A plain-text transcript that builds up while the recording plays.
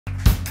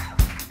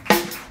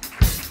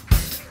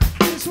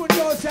This one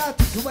goes out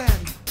to Glenn.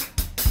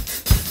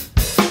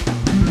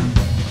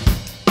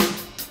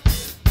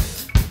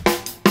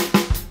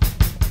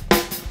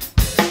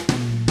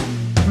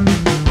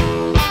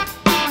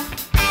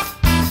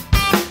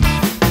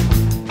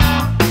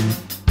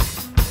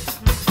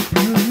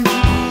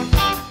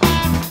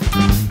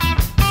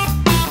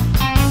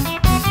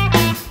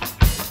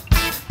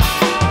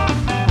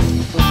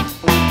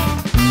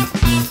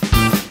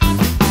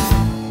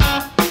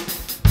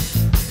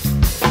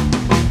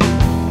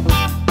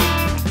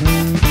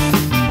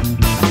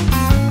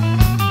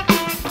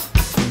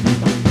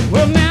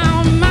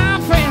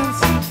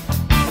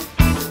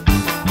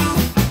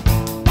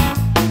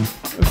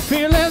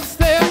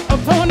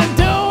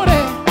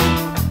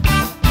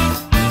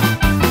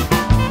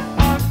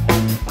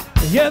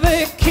 Yeah,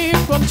 they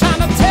keep on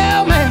trying to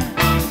tell me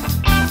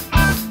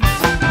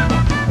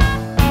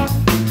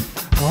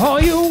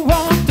all you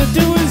want to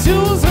do is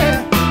use me.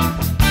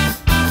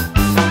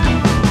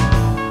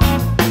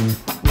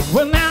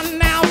 Well,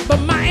 now, but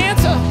my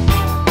answer,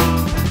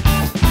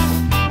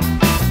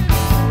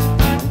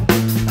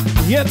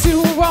 you're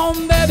too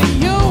wrong that you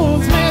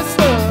use me,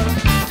 sir.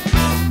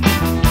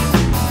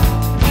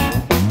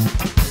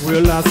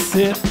 Well, I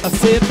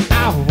said, I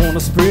wanna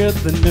spread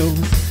the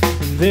news.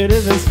 That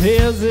if it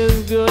feels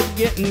as good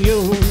getting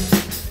used,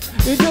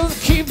 you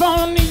just keep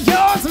on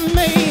using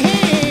me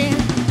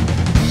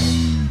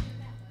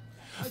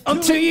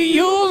until you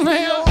use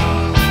me.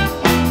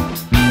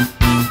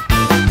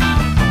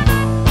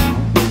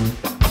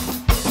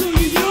 Till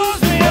you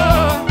use me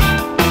up.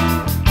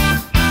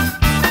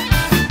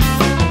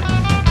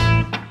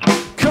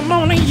 Come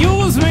on and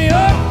use me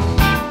up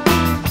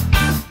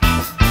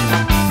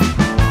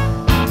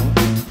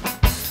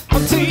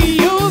until you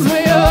use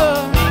me up.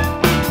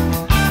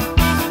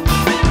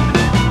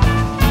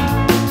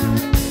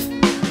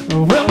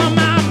 Well,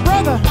 my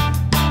brother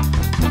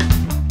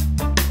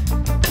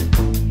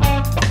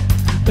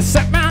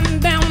sat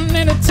round down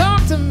and he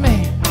talked to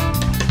me.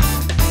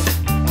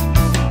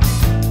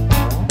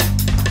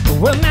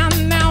 Well, now,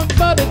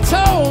 but he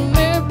told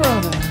me,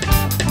 brother,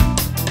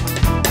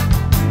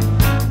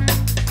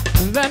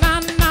 that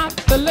I'm not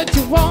to let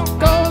you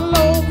walk all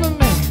over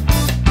me.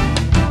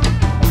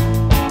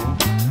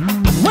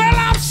 Well,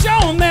 I've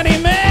shown that he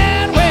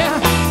meant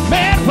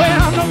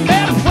well, no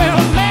matter well,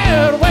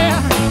 mad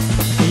well.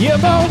 Yeah,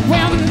 but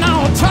when no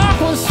talk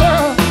was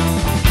served,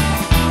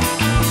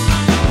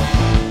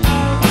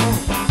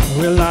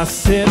 well, I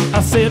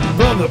said,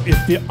 brother,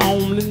 if you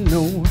only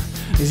knew,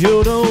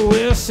 you're the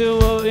wish you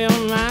were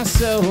in my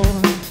soul.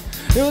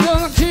 You're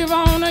gonna keep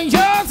on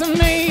using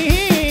me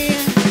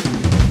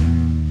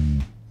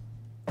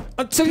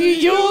until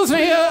you use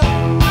me up.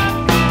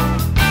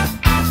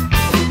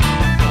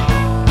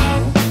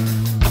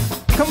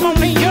 Come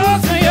on and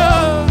use me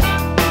up.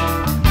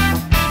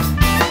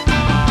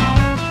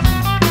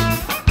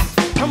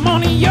 Come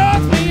on and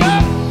use me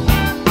up.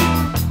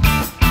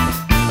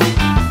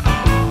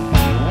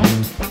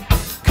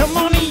 Come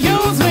on and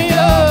use me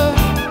up.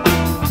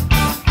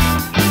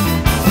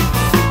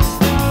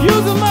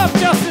 Use them up,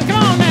 Justin.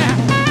 Come on now.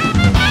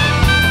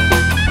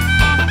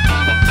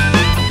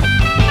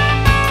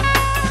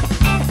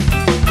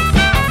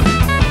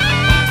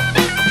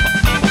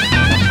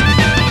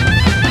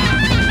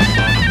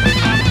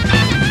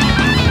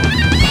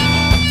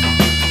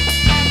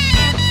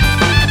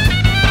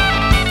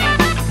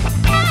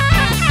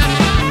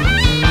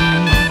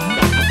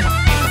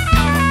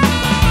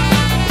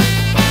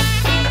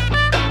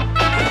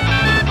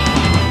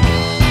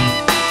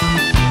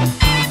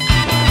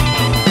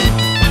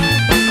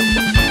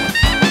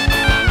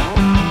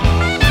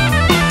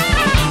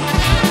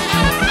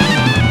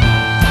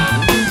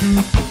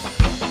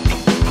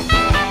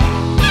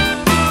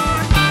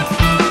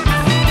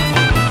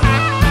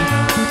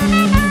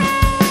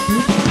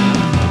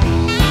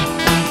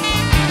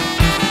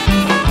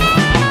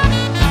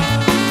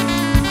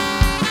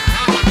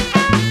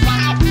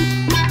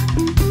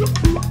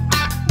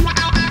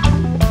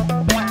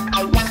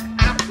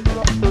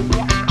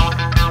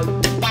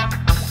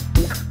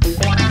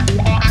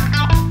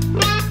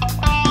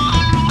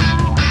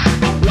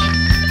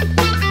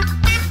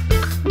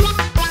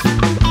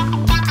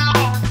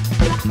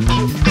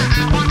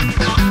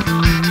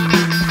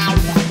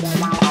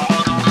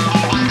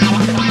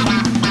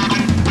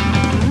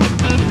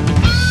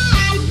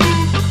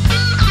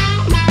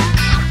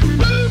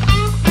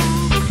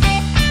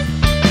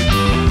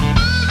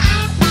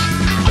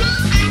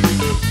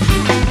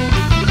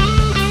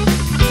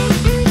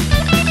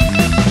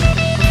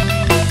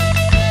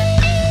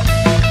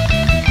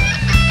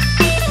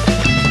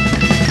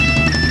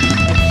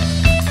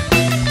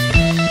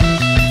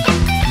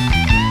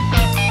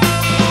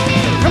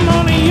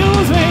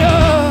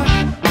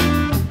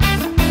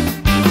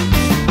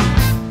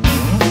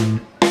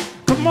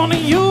 Come on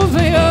and use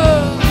me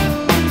up.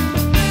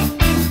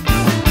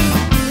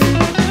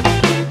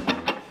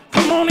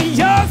 Come on and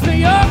use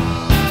me up.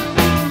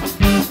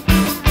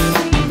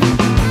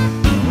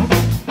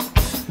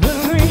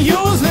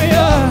 Use me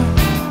up.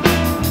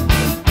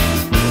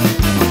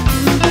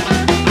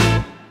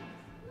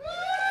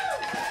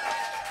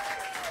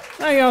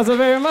 Thank you all so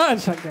very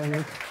much.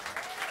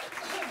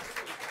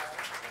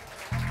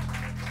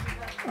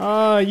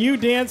 You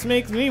dance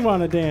makes me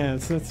want to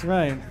dance. That's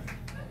right.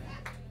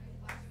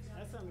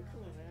 That sounded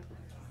cool, man.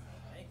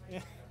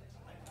 Yeah.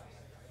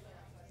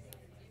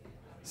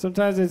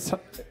 Sometimes it's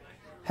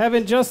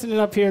having Justin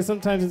up here.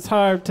 Sometimes it's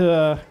hard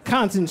to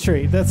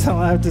concentrate. That's all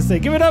I have to say.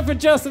 Give it up for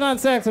Justin on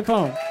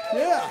saxophone.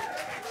 Yeah.